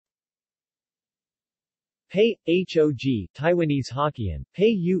Pei, HOG, Taiwanese Hokkien, Pei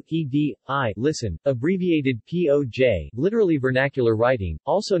U, ED, I, listen, abbreviated POJ, literally vernacular writing,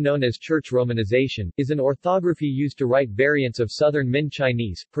 also known as church romanization, is an orthography used to write variants of Southern Min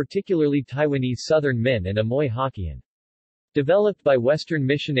Chinese, particularly Taiwanese Southern Min and Amoy Hokkien. Developed by Western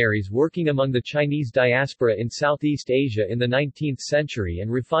missionaries working among the Chinese diaspora in Southeast Asia in the 19th century and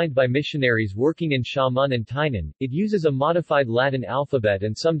refined by missionaries working in Xiamen and Tainan, it uses a modified Latin alphabet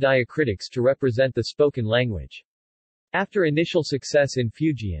and some diacritics to represent the spoken language. After initial success in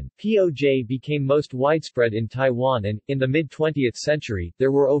Fujian, POJ became most widespread in Taiwan and, in the mid-20th century,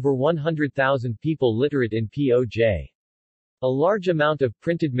 there were over 100,000 people literate in POJ. A large amount of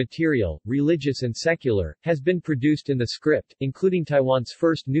printed material, religious and secular, has been produced in the script, including Taiwan's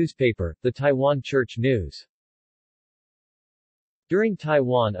first newspaper, the Taiwan Church News. During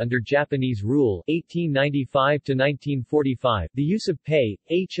Taiwan under Japanese rule 1895–1945, the use of Pei,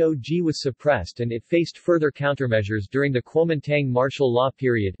 HOG was suppressed and it faced further countermeasures during the Kuomintang martial law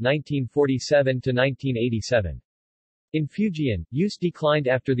period 1947–1987. In Fujian, use declined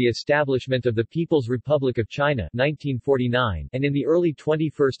after the establishment of the People's Republic of China 1949, and in the early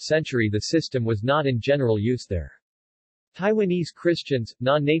 21st century the system was not in general use there. Taiwanese Christians,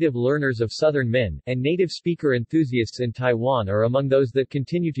 non-native learners of Southern Min, and native speaker enthusiasts in Taiwan are among those that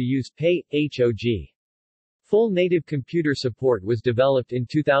continue to use Pei, HOG. Full native computer support was developed in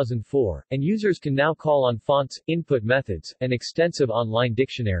 2004, and users can now call on fonts, input methods, and extensive online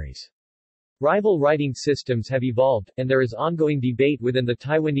dictionaries. Rival writing systems have evolved, and there is ongoing debate within the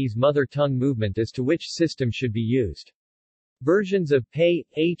Taiwanese mother tongue movement as to which system should be used. Versions of Pei,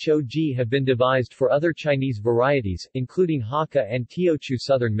 HOG have been devised for other Chinese varieties, including Hakka and Teochew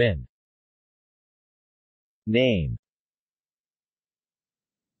Southern Min. Name.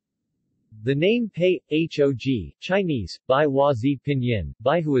 The name Pei, HOG, Chinese, Bai Hua Zi Pinyin,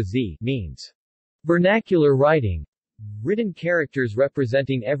 Bai Hua Zi, means vernacular writing. Written characters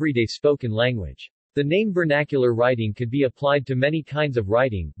representing everyday spoken language. The name vernacular writing could be applied to many kinds of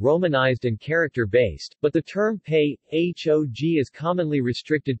writing, romanized and character-based, but the term Pei, HOG is commonly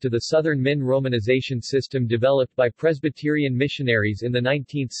restricted to the Southern Min romanization system developed by Presbyterian missionaries in the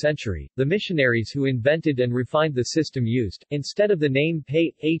 19th century. The missionaries who invented and refined the system used, instead of the name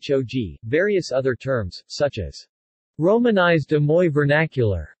Pei, HOG, various other terms, such as Romanized Amoy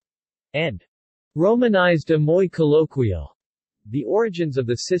Vernacular and Romanized Amoy Colloquial. The origins of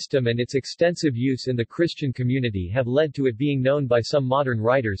the system and its extensive use in the Christian community have led to it being known by some modern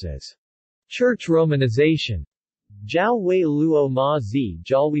writers as church romanization. Jiao Wei Luo Ma Zi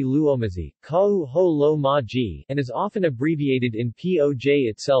Jalwi Luomazi, Kau Ho Lo Ma Ji, and is often abbreviated in POJ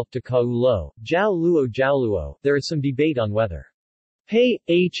itself to Kau Lo, Jiao Luo Jiao Luo. There is some debate on whether Pei,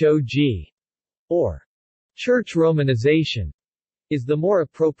 HOG, or church romanization is the more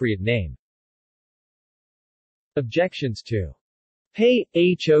appropriate name. Objections to Pei,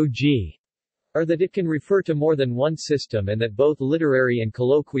 HOG are that it can refer to more than one system and that both literary and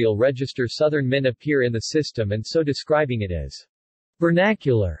colloquial register Southern Min appear in the system and so describing it as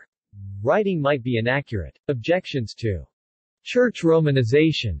vernacular writing might be inaccurate. Objections to church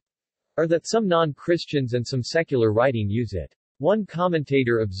romanization are that some non-Christians and some secular writing use it. One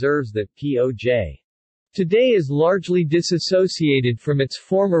commentator observes that POJ today is largely disassociated from its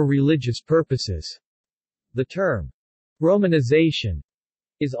former religious purposes. The term romanization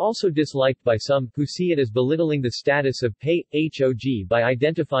is also disliked by some, who see it as belittling the status of Pei, HOG by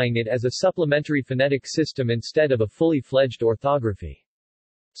identifying it as a supplementary phonetic system instead of a fully fledged orthography.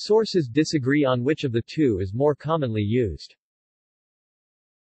 Sources disagree on which of the two is more commonly used.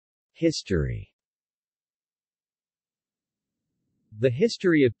 History. The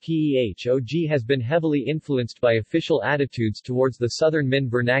history of PEHOG has been heavily influenced by official attitudes towards the Southern Min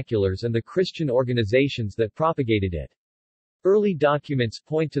vernaculars and the Christian organizations that propagated it. Early documents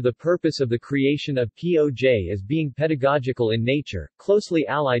point to the purpose of the creation of POJ as being pedagogical in nature, closely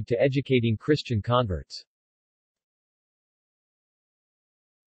allied to educating Christian converts.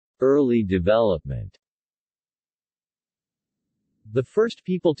 Early development. The first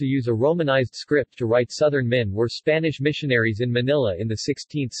people to use a Romanized script to write Southern Min were Spanish missionaries in Manila in the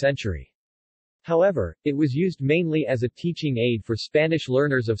 16th century. However, it was used mainly as a teaching aid for Spanish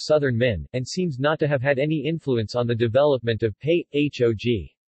learners of Southern Min, and seems not to have had any influence on the development of Pei, HOG.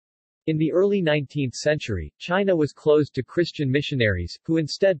 In the early 19th century, China was closed to Christian missionaries, who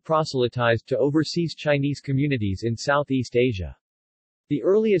instead proselytized to overseas Chinese communities in Southeast Asia. The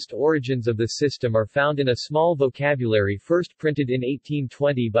earliest origins of the system are found in a small vocabulary first printed in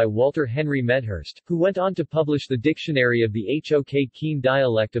 1820 by Walter Henry Medhurst, who went on to publish the Dictionary of the Hokkien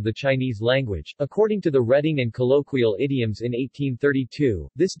dialect of the Chinese language. According to the Reading and Colloquial Idioms in 1832,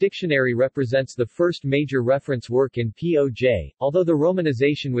 this dictionary represents the first major reference work in POJ, although the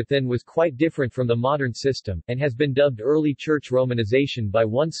romanization within was quite different from the modern system, and has been dubbed Early Church Romanization by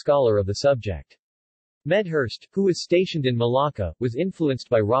one scholar of the subject. Medhurst, who was stationed in Malacca, was influenced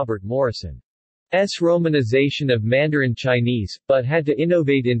by Robert Morrison's romanization of Mandarin Chinese, but had to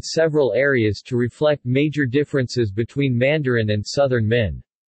innovate in several areas to reflect major differences between Mandarin and Southern Min.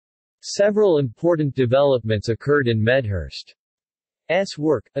 Several important developments occurred in Medhurst's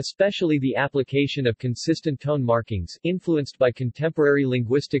work, especially the application of consistent tone markings, influenced by contemporary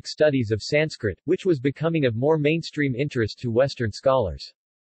linguistic studies of Sanskrit, which was becoming of more mainstream interest to Western scholars.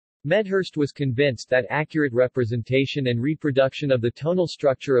 Medhurst was convinced that accurate representation and reproduction of the tonal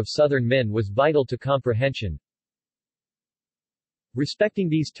structure of Southern Min was vital to comprehension. Respecting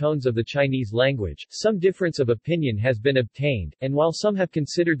these tones of the Chinese language, some difference of opinion has been obtained, and while some have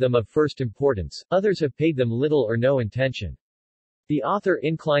considered them of first importance, others have paid them little or no attention. The author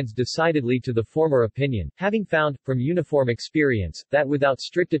inclines decidedly to the former opinion, having found, from uniform experience, that without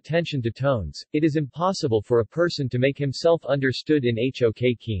strict attention to tones, it is impossible for a person to make himself understood in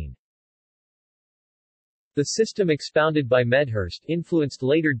Hokkien. The system expounded by Medhurst influenced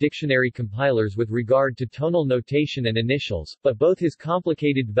later dictionary compilers with regard to tonal notation and initials, but both his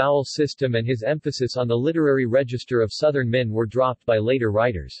complicated vowel system and his emphasis on the literary register of Southern Min were dropped by later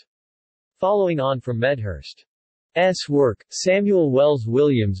writers. Following on from Medhurst's work, Samuel Wells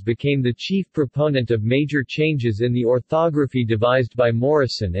Williams became the chief proponent of major changes in the orthography devised by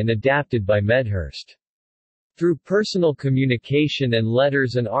Morrison and adapted by Medhurst. Through personal communication and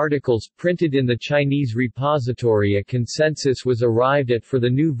letters and articles printed in the Chinese repository, a consensus was arrived at for the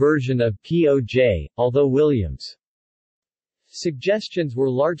new version of POJ, although Williams' suggestions were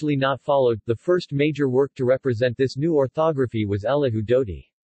largely not followed. The first major work to represent this new orthography was Elihu Doty's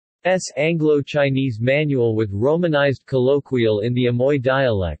Anglo-Chinese Manual with Romanized Colloquial in the Amoy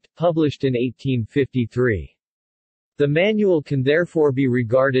dialect, published in 1853. The manual can therefore be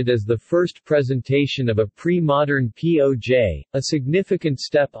regarded as the first presentation of a pre-modern POJ, a significant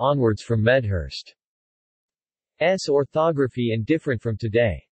step onwards from Medhurst's orthography and different from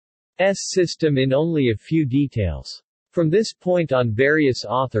today's system in only a few details. From this point on, various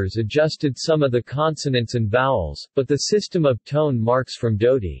authors adjusted some of the consonants and vowels, but the system of tone marks from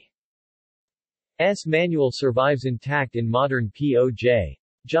Doty's manual survives intact in modern POJ.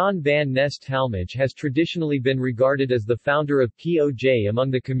 John Van Nest Talmage has traditionally been regarded as the founder of POJ among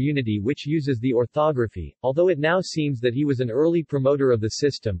the community which uses the orthography, although it now seems that he was an early promoter of the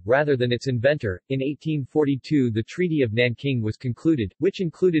system, rather than its inventor. In 1842 the Treaty of Nanking was concluded, which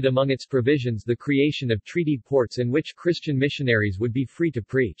included among its provisions the creation of treaty ports in which Christian missionaries would be free to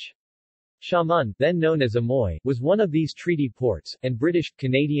preach. Xiamen, then known as Amoy, was one of these treaty ports, and British,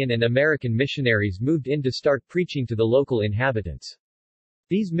 Canadian and American missionaries moved in to start preaching to the local inhabitants.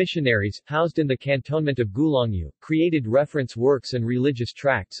 These missionaries, housed in the cantonment of Gulongyu, created reference works and religious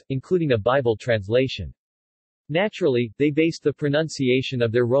tracts, including a Bible translation. Naturally, they based the pronunciation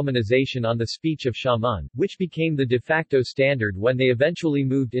of their romanization on the speech of Xiamen, which became the de facto standard when they eventually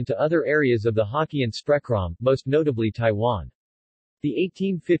moved into other areas of the Hokkien Sprachraum, most notably Taiwan. The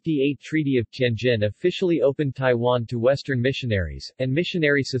 1858 Treaty of Tianjin officially opened Taiwan to Western missionaries, and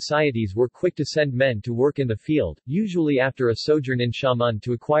missionary societies were quick to send men to work in the field, usually after a sojourn in Xiamen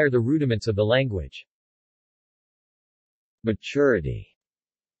to acquire the rudiments of the language. Maturity.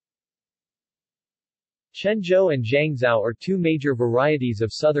 Quanzhou and Zhangzhou are two major varieties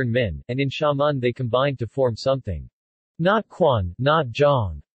of Southern Min, and in Xiamen they combined to form something. Not Quan, not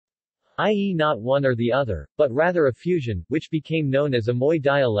Zhang, i.e. not one or the other, but rather a fusion, which became known as Amoy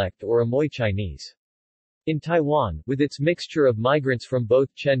dialect or Amoy Chinese. In Taiwan, with its mixture of migrants from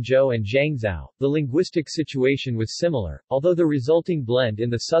both Quanzhou and Zhangzhou, the linguistic situation was similar. Although the resulting blend in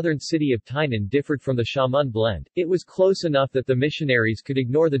the southern city of Tainan differed from the Xiamen blend, it was close enough that the missionaries could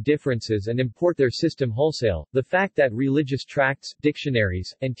ignore the differences and import their system wholesale. The fact that religious tracts,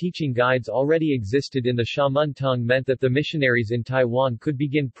 dictionaries, and teaching guides already existed in the Xiamen tongue meant that the missionaries in Taiwan could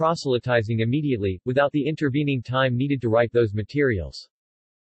begin proselytizing immediately, without the intervening time needed to write those materials.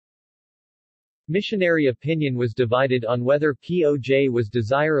 Missionary opinion was divided on whether POJ was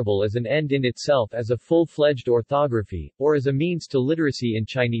desirable as an end in itself as a full-fledged orthography, or as a means to literacy in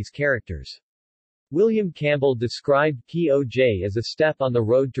Chinese characters. William Campbell described POJ as a step on the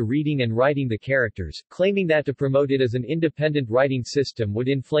road to reading and writing the characters, claiming that to promote it as an independent writing system would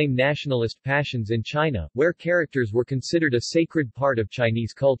inflame nationalist passions in China, where characters were considered a sacred part of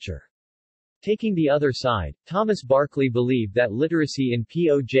Chinese culture. Taking the other side, Thomas Barclay believed that literacy in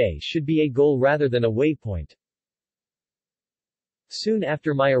POJ should be a goal rather than a waypoint. Soon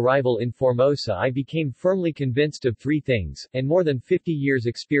after my arrival in Formosa I became firmly convinced of three things, and more than 50 years'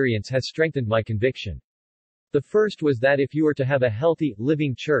 experience has strengthened my conviction. The first was that if you are to have a healthy,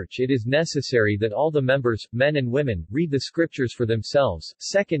 living church it is necessary that all the members, men and women, read the scriptures for themselves.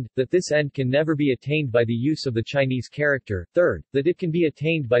 Second, that this end can never be attained by the use of the Chinese character. Third, that it can be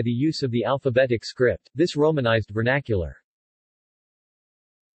attained by the use of the alphabetic script, this Romanized vernacular.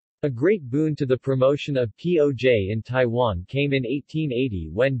 A great boon to the promotion of POJ in Taiwan came in 1880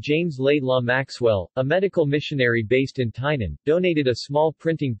 when James Laidlaw Maxwell, a medical missionary based in Tainan, donated a small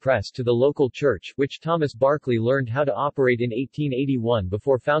printing press to the local church, which Thomas Barclay learned how to operate in 1881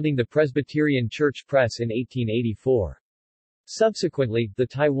 before founding the Presbyterian Church Press in 1884. Subsequently, the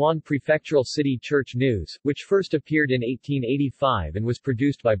Taiwan Prefectural City Church News, which first appeared in 1885 and was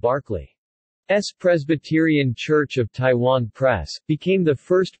produced by Barclay. Presbyterian Church of Taiwan Press, became the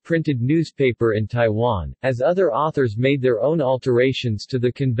first printed newspaper in Taiwan, as other authors made their own alterations to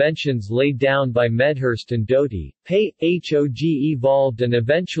the conventions laid down by Medhurst and Doty. Hog evolved and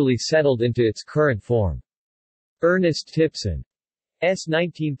eventually settled into its current form. Ernest Tipson's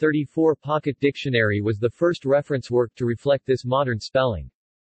 1934 Pocket Dictionary was the first reference work to reflect this modern spelling.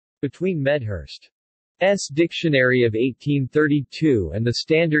 Between Medhurst Dictionary of 1832 and the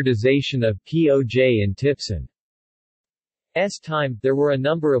standardization of POJ in Tipson's time, there were a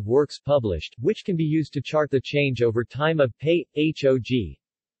number of works published, which can be used to chart the change over time of Hog.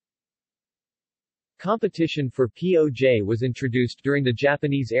 Competition for POJ was introduced during the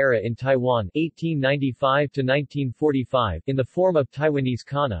Japanese era in Taiwan 1895 to 1945 in the form of Taiwanese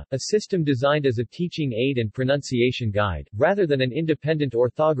kana, a system designed as a teaching aid and pronunciation guide, rather than an independent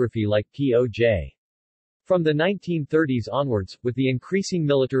orthography like POJ. From the 1930s onwards, with the increasing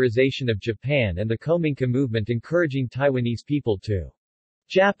militarization of Japan and the Kominka movement encouraging Taiwanese people to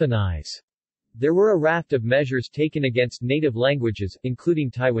Japanize, there were a raft of measures taken against native languages,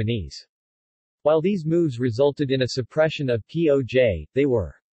 including Taiwanese. While these moves resulted in a suppression of POJ, they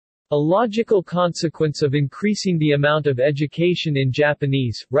were a logical consequence of increasing the amount of education in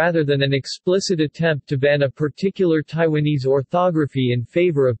Japanese, rather than an explicit attempt to ban a particular Taiwanese orthography in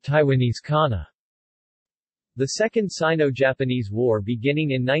favor of Taiwanese kana. The Second Sino-Japanese War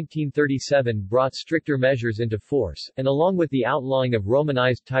beginning in 1937 brought stricter measures into force, and along with the outlawing of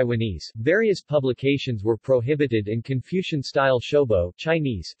Romanized Taiwanese, various publications were prohibited in Confucian-style shobo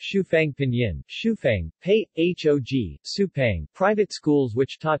Chinese, Shufang Pinyin, Shufang, Pei, Hog, Supang. Private schools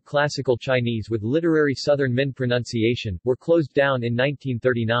which taught classical Chinese with literary Southern Min pronunciation, were closed down in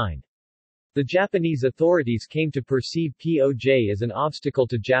 1939. The Japanese authorities came to perceive POJ as an obstacle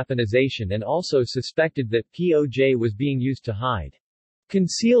to Japanization and also suspected that POJ was being used to hide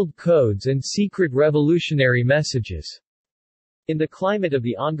concealed codes and secret revolutionary messages. In the climate of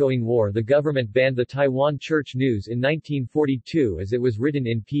the ongoing war, the government banned the Taiwan Church News in 1942 as it was written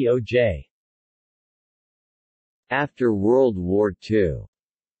in POJ. After World War II,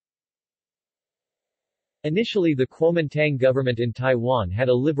 initially the Kuomintang government in Taiwan had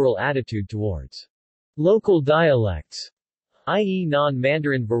a liberal attitude towards local dialects, i.e.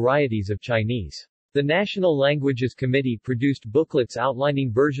 non-Mandarin varieties of Chinese. The National Languages Committee produced booklets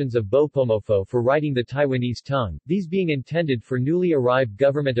outlining versions of Bopomofo for writing the Taiwanese tongue, these being intended for newly arrived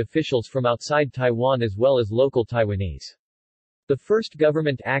government officials from outside Taiwan as well as local Taiwanese. The first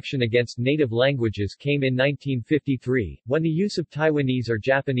government action against native languages came in 1953, when the use of Taiwanese or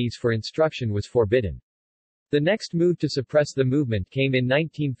Japanese for instruction was forbidden. The next move to suppress the movement came in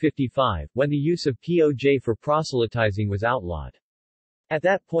 1955, when the use of POJ for proselytizing was outlawed. At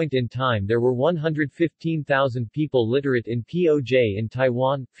that point in time there were 115,000 people literate in POJ in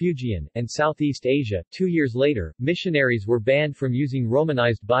Taiwan, Fujian, and Southeast Asia. 2 years later, missionaries were banned from using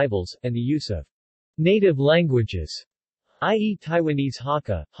Romanized Bibles, and the use of native languages, i.e. Taiwanese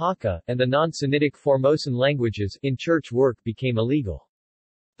Hakka, and the non-Sinitic Formosan languages, in church work became illegal.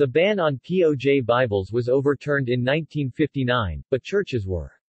 The ban on POJ Bibles was overturned in 1959, but churches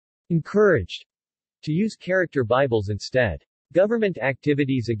were encouraged to use character Bibles instead. Government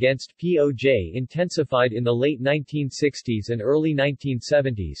activities against POJ intensified in the late 1960s and early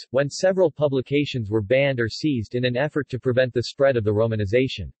 1970s, when several publications were banned or seized in an effort to prevent the spread of the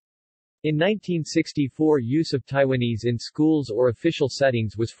Romanization. In 1964, use of Taiwanese in schools or official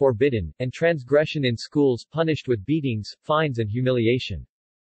settings was forbidden, and transgression in schools punished with beatings, fines and humiliation.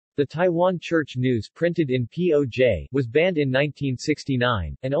 The Taiwan Church News printed in POJ was banned in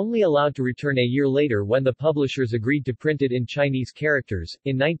 1969, and only allowed to return a year later when the publishers agreed to print it in Chinese characters.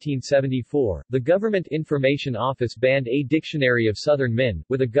 In 1974, the Government Information Office banned a dictionary of Southern Min,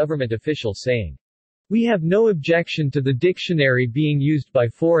 with a government official saying, "We have no objection to the dictionary being used by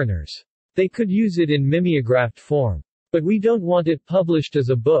foreigners. They could use it in mimeographed form. But we don't want it published as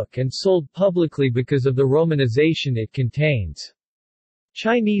a book and sold publicly because of the romanization it contains.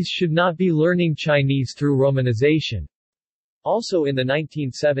 Chinese should not be learning Chinese through romanization." Also in the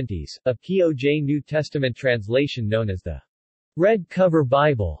 1970s, a POJ New Testament translation known as the Red Cover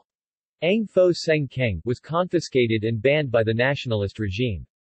Bible, Ang Fo Seng Keng, was confiscated and banned by the nationalist regime.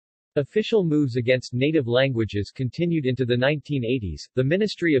 Official moves against native languages continued into the 1980s. The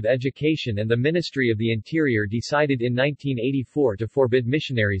Ministry of Education and the Ministry of the Interior decided in 1984 to forbid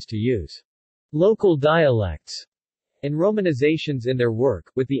missionaries to use local dialects and romanizations in their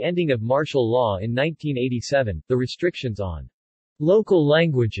work. With the ending of martial law in 1987, the restrictions on local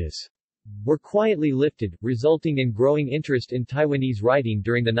languages were quietly lifted, resulting in growing interest in Taiwanese writing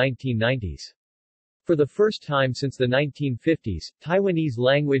during the 1990s. For the first time since the 1950s, Taiwanese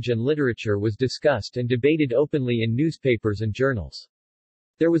language and literature was discussed and debated openly in newspapers and journals.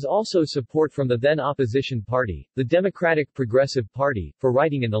 There was also support from the then opposition party, the Democratic Progressive Party, for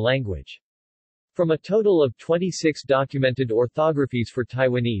writing in the language. From a total of 26 documented orthographies for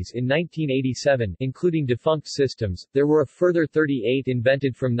Taiwanese in 1987, including defunct systems, there were a further 38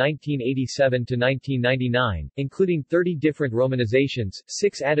 invented from 1987 to 1999, including 30 different romanizations,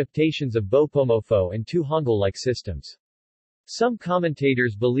 6 adaptations of Bopomofo and 2 Hangul-like systems. Some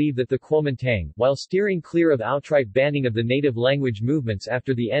commentators believe that the Kuomintang, while steering clear of outright banning of the native language movements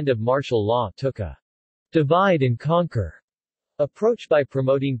after the end of martial law, took a divide and conquer approach by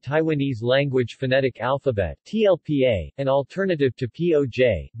promoting Taiwanese Language Phonetic Alphabet (TLPA), an alternative to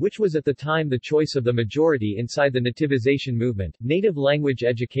POJ, which was at the time the choice of the majority inside the nativization movement. Native language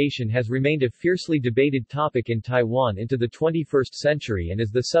education has remained a fiercely debated topic in Taiwan into the 21st century and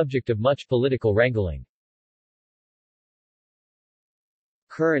is the subject of much political wrangling.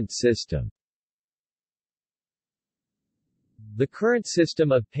 Current system. The current system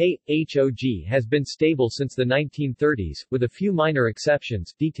of PAI-HOG has been stable since the 1930s, with a few minor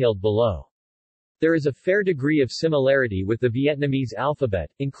exceptions, detailed below. There is a fair degree of similarity with the Vietnamese alphabet,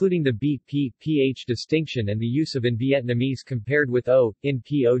 including the B, P, PH distinction and the use of in Vietnamese compared with O, in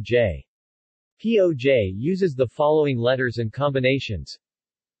POJ. POJ uses the following letters and combinations.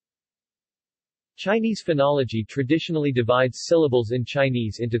 Chinese phonology traditionally divides syllables in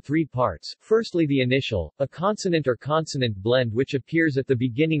Chinese into 3 parts. Firstly, the initial, a consonant or consonant blend which appears at the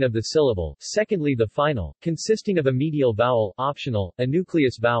beginning of the syllable. Secondly, the final, consisting of a medial vowel, optional, a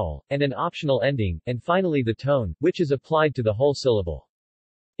nucleus vowel, and an optional ending. And finally the tone, which is applied to the whole syllable.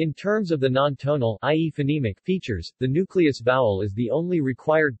 In terms of the non-tonal, i.e. phonemic, features, the nucleus vowel is the only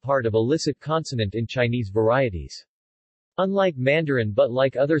required part of a licit consonant in Chinese varieties. Unlike Mandarin but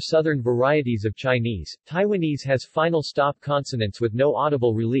like other southern varieties of Chinese, Taiwanese has final stop consonants with no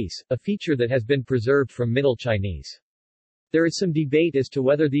audible release, a feature that has been preserved from Middle Chinese. There is some debate as to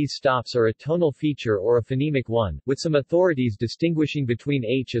whether these stops are a tonal feature or a phonemic one, with some authorities distinguishing between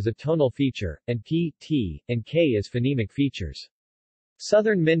H as a tonal feature, and P, T, and K as phonemic features.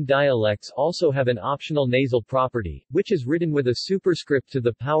 Southern Min dialects also have an optional nasal property, which is written with a superscript to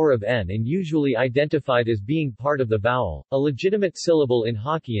the power of n and usually identified as being part of the vowel. A legitimate syllable in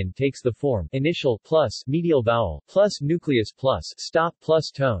Hokkien takes the form initial plus medial vowel plus nucleus plus stop plus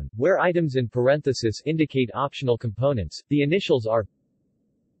tone, where items in parenthesis indicate optional components. The initials are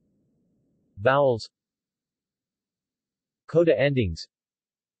vowels, coda endings.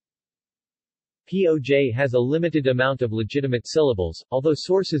 POJ has a limited amount of legitimate syllables, although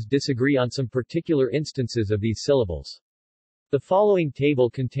sources disagree on some particular instances of these syllables. The following table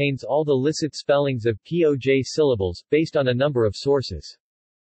contains all the licit spellings of POJ syllables, based on a number of sources.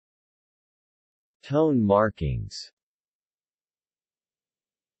 Tone markings.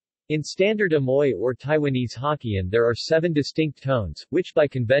 In Standard Amoy or Taiwanese Hokkien there are 7 distinct tones, which by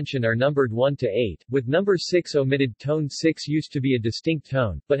convention are numbered 1 to 8, with number 6 omitted. Tone 6 used to be a distinct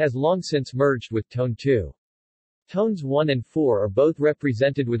tone, but has long since merged with tone 2. Tones 1 and 4 are both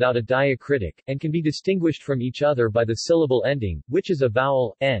represented without a diacritic, and can be distinguished from each other by the syllable ending, which is a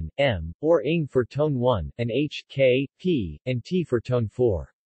vowel, n, m, or ing for tone 1, and h, k, p, and t for tone 4.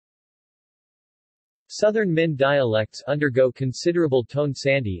 Southern Min dialects undergo considerable tone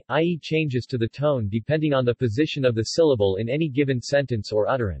sandhi, i.e. changes to the tone depending on the position of the syllable in any given sentence or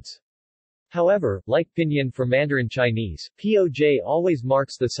utterance. However, like pinyin for Mandarin Chinese, POJ always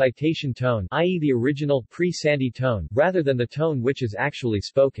marks the citation tone, i.e. the original pre-Sandi tone, rather than the tone which is actually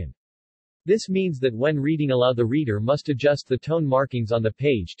spoken. This means that when reading aloud the reader must adjust the tone markings on the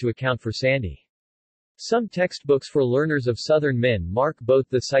page to account for Sandi. Some textbooks for learners of Southern Min mark both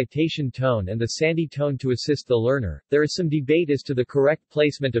the citation tone and the Sandi tone to assist the learner. There is some debate as to the correct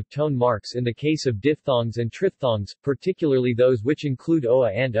placement of tone marks in the case of diphthongs and triphthongs, particularly those which include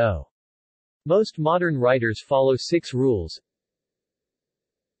OA and O. Most modern writers follow 6 rules.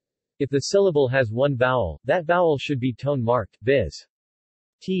 If the syllable has one vowel, that vowel should be tone marked, viz.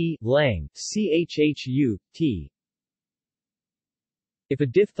 T, lang, chhu, t. If a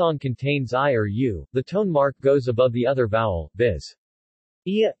diphthong contains I or U, the tone mark goes above the other vowel, viz.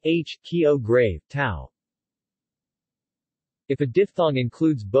 Ia, h, kio grave, tau. If a diphthong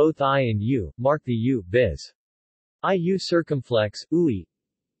includes both I and U, mark the U, viz. Iu circumflex, ui.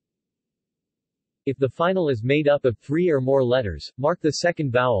 If the final is made up of 3 or more letters, mark the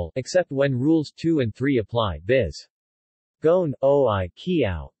second vowel, except when rules 2 and 3 apply, viz. Gon, oi,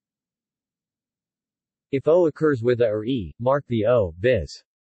 kiao. If O occurs with a or E, mark the O, viz.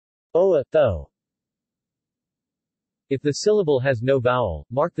 Oa, tho. If the syllable has no vowel,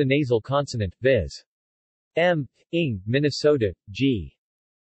 mark the nasal consonant, viz. M, ing, Minnesota, G.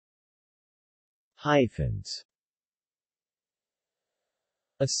 Hyphens.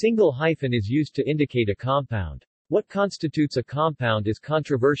 A single hyphen is used to indicate a compound. What constitutes a compound is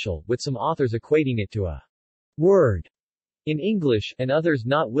controversial, with some authors equating it to a word in English, and others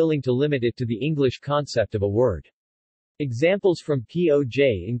not willing to limit it to the English concept of a word. Examples from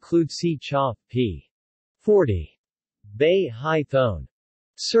POJ include C. Cha, p. 40, Bay Hai Thone,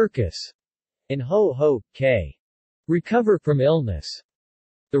 circus, and Ho Ho, k. recover from illness.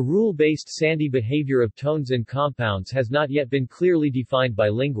 The rule-based Sandi behavior of tones and compounds has not yet been clearly defined by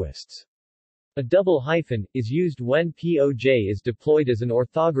linguists. A double hyphen is used when POJ is deployed as an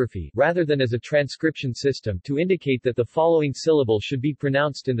orthography rather than as a transcription system to indicate that the following syllable should be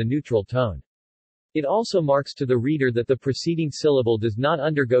pronounced in the neutral tone. It also marks to the reader that the preceding syllable does not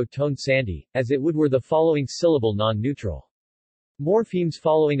undergo tone Sandi, as it would were the following syllable non-neutral. Morphemes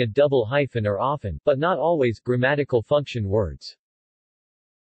following a double hyphen are often, but not always, grammatical function words.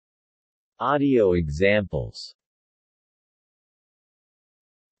 Audio examples.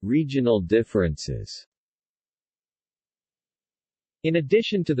 Regional differences. In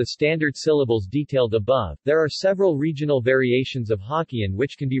addition to the standard syllables detailed above, there are several regional variations of Hokkien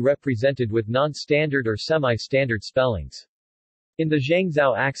which can be represented with non-standard or semi-standard spellings. In the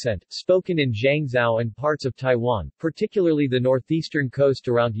Zhangzhou accent, spoken in Zhangzhou and parts of Taiwan, particularly the northeastern coast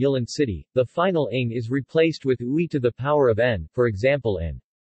around Yilan City, the final ing is replaced with ui to the power of n, for example in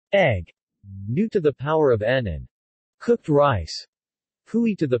egg, nu to the power of n, and cooked rice,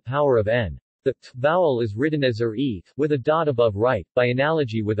 pui to the power of n. The t vowel is written as e, with a dot above right, by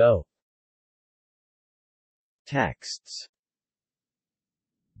analogy with o. Texts.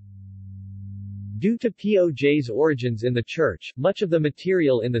 Due to POJ's origins in the Church, much of the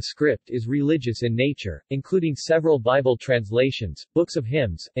material in the script is religious in nature, including several Bible translations, books of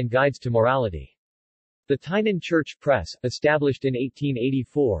hymns, and guides to morality. The Tainan Church Press, established in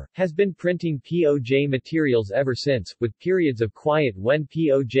 1884, has been printing POJ materials ever since, with periods of quiet when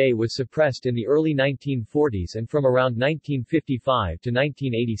POJ was suppressed in the early 1940s and from around 1955 to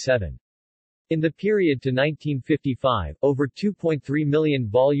 1987. In the period to 1955, over 2.3 million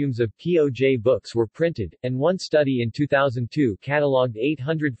volumes of POJ books were printed, and one study in 2002 catalogued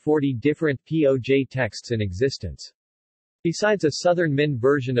 840 different POJ texts in existence. Besides a Southern Min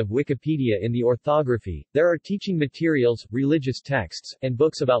version of Wikipedia in the orthography, there are teaching materials, religious texts, and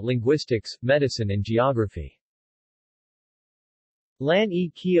books about linguistics, medicine and geography. Lan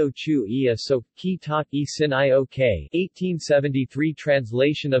e kio chu ia so, ki tak e sin iok, 1873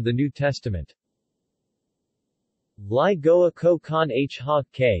 translation of the New Testament. Lai Goa Ko Kan H Ha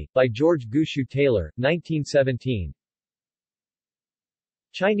K, by George Gushu Taylor, 1917.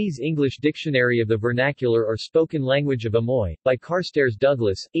 Chinese-English Dictionary of the Vernacular or Spoken Language of Amoy, by Carstairs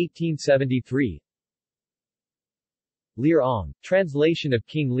Douglas, 1873. Lear Ong, translation of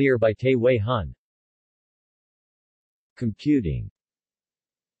King Lear by Tai Wei Hun. Computing.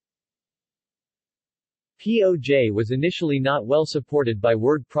 POJ was initially not well supported by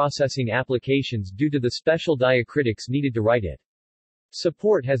word processing applications due to the special diacritics needed to write it.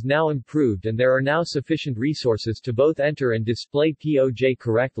 Support has now improved and there are now sufficient resources to both enter and display POJ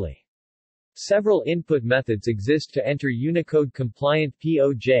correctly. Several input methods exist to enter Unicode-compliant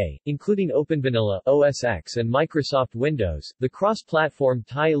POJ, including OpenVanilla, OS X and Microsoft Windows. The cross-platform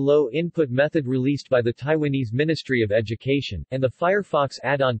Tai Lo input method released by the Taiwanese Ministry of Education, and the Firefox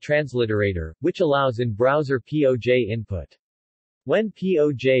add-on transliterator, which allows in-browser POJ input. When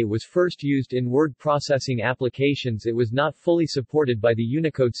POJ was first used in word processing applications, it was not fully supported by the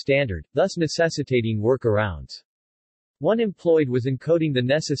Unicode standard, thus necessitating workarounds. One employed was encoding the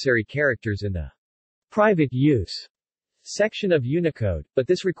necessary characters in the private use section of Unicode, but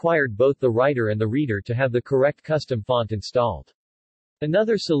this required both the writer and the reader to have the correct custom font installed.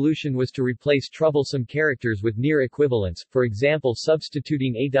 Another solution was to replace troublesome characters with near equivalents, for example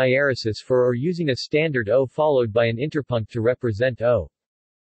substituting a diaresis for or using a standard O followed by an interpunct to represent O.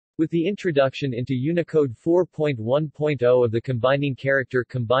 With the introduction into Unicode 4.1.0 of the combining character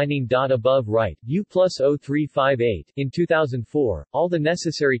combining dot above right U+0358 in 2004, all the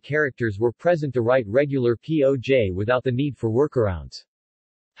necessary characters were present to write regular POJ without the need for workarounds.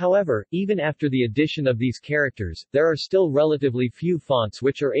 However, even after the addition of these characters, there are still relatively few fonts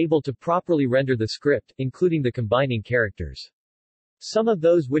which are able to properly render the script, including the combining characters. Some of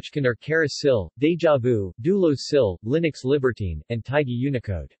those which can are Carousel, Deja Vu, Dulos Sil, Linux Libertine, and Tidy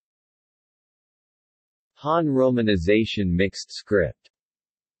Unicode. Han romanization mixed script.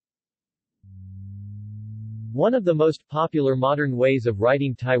 One of the most popular modern ways of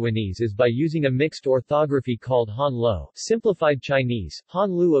writing Taiwanese is by using a mixed orthography called Han Lo, simplified Chinese,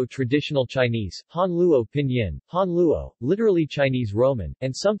 Han Luo traditional Chinese, Han Luo pinyin, Han Luo, literally Chinese Roman,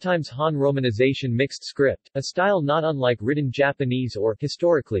 and sometimes Han romanization mixed script, a style not unlike written Japanese or,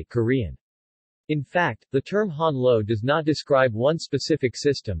 historically, Korean. In fact, the term Han Lo does not describe one specific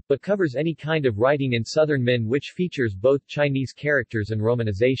system, but covers any kind of writing in Southern Min which features both Chinese characters and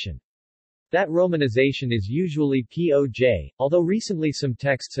romanization. That romanization is usually POJ, although recently some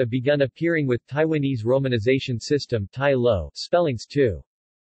texts have begun appearing with Taiwanese romanization system Tai Lo spellings too.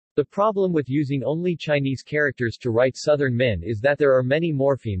 The problem with using only Chinese characters to write Southern Min is that there are many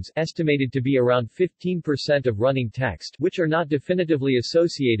morphemes, estimated to be around 15% of running text, which are not definitively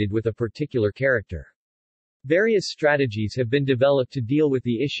associated with a particular character. Various strategies have been developed to deal with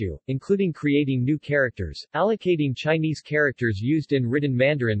the issue, including creating new characters, allocating Chinese characters used in written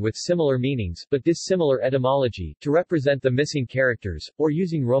Mandarin with similar meanings but dissimilar etymology to represent the missing characters, or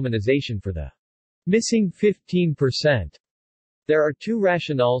using romanization for the missing 15%. There are two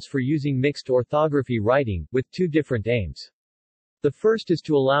rationales for using mixed orthography writing, with two different aims. The first is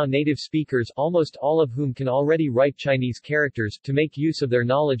to allow native speakers, almost all of whom can already write Chinese characters, to make use of their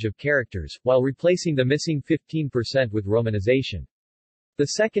knowledge of characters, while replacing the missing 15% with romanization. The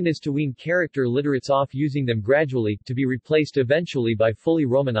second is to wean character literates off using them gradually, to be replaced eventually by fully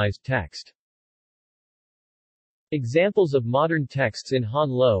romanized text. Examples of modern texts in Han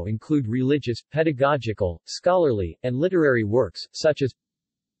Lo include religious, pedagogical, scholarly, and literary works, such as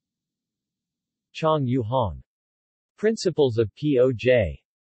Chong Yu Hong. Principles of POJ.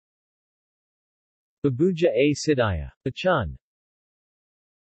 Babuja A. Sidaya. Bachun.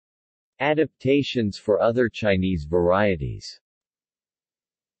 Adaptations for other Chinese varieties.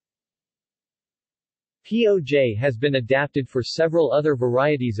 POJ has been adapted for several other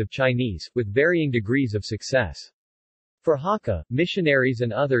varieties of Chinese, with varying degrees of success. For Hakka, missionaries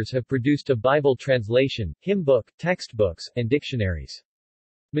and others have produced a Bible translation, hymn book, textbooks, and dictionaries.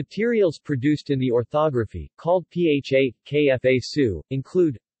 Materials produced in the orthography, called PHA, KFA Su,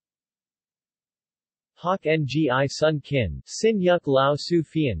 include Hok Ngi Sun Kin, Sin Yuk Lao Su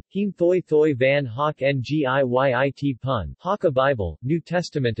Fian, Heen Thoi Thoi Van Hok Ngi Yit Pun, Hakka Bible, New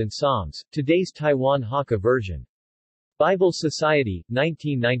Testament and Psalms, today's Taiwan Hakka version. Bible Society,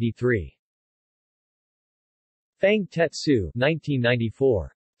 1993. Fang Tet Su,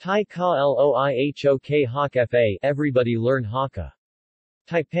 1994. Tai Ka Loihok Hok Fa, Everybody Learn Hakka.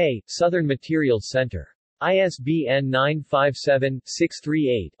 Taipei, Southern Materials Center. ISBN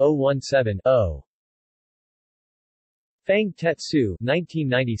 957-638-017-0. Fang Tet Su,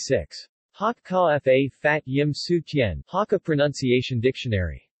 1996. Hok Ka Fa Fat Yim Su Tien, Hakka Pronunciation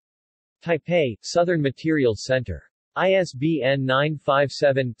Dictionary. Taipei, Southern Materials Center. ISBN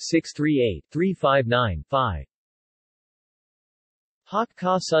 957-638-359-5. Hok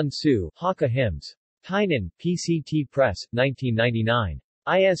Ka Sun Su, Hakka Hymns. Tainan, PCT Press, 1999.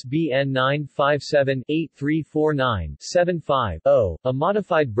 ISBN 957-8349-75-0. A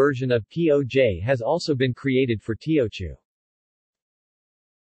modified version of POJ has also been created for Teochew.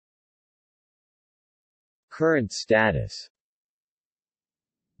 Current status.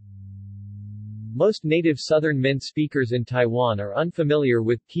 Most native Southern Min speakers in Taiwan are unfamiliar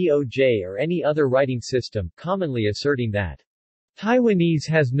with POJ or any other writing system, commonly asserting that Taiwanese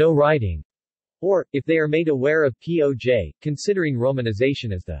has no writing. or, if they are made aware of POJ, considering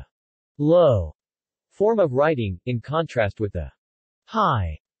romanization as the low form of writing, in contrast with the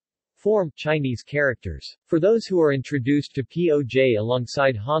high form Chinese characters. For those who are introduced to POJ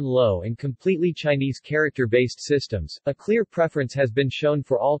alongside Han Lo and completely Chinese character-based systems, a clear preference has been shown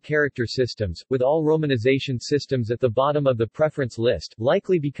for all character systems, with all romanization systems at the bottom of the preference list,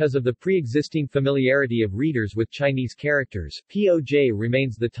 likely because of the pre-existing familiarity of readers with Chinese characters. POJ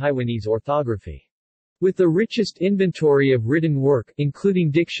remains the Taiwanese orthography. With the richest inventory of written work,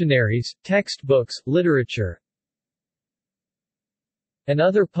 including dictionaries, textbooks, literature, and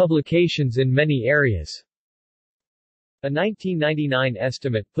other publications in many areas. A 1999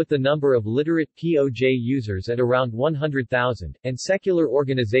 estimate put the number of literate POJ users at around 100,000, and secular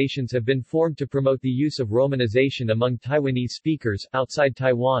organizations have been formed to promote the use of romanization among Taiwanese speakers. Outside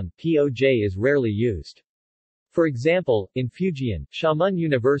Taiwan, POJ is rarely used. For example, in Fujian, Xiamen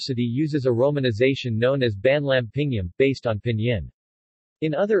University uses a romanization known as Banlam Pinyin, based on Pinyin.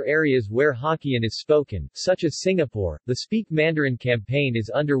 In other areas where Hokkien is spoken, such as Singapore, the Speak Mandarin campaign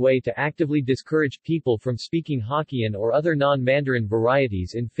is underway to actively discourage people from speaking Hokkien or other non-Mandarin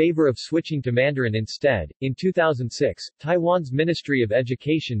varieties in favor of switching to Mandarin instead. In 2006, Taiwan's Ministry of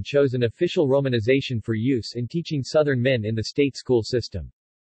Education chose an official romanization for use in teaching Southern Min in the state school system.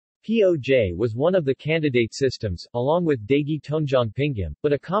 POJ was one of the candidate systems, along with Daegi Tongjong Pingyam,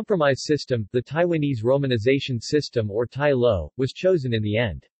 but a compromise system, the Taiwanese romanization system or Tai Lo, was chosen in the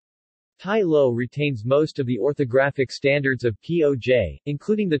end. Tai Lo retains most of the orthographic standards of POJ,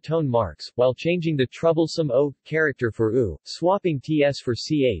 including the tone marks, while changing the troublesome O character for U, swapping TS for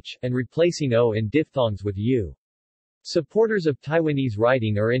CH, and replacing O in diphthongs with U. Supporters of Taiwanese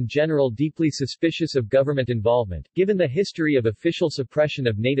writing are in general deeply suspicious of government involvement, given the history of official suppression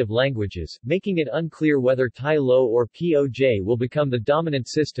of native languages, making it unclear whether Tai Lo or POJ will become the dominant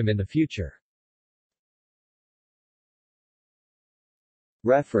system in the future.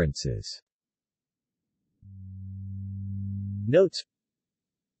 References. Notes.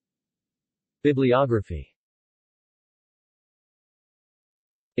 Bibliography.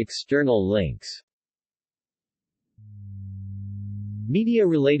 External links. Media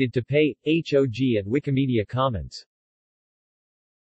related to POJ at Wikimedia Commons.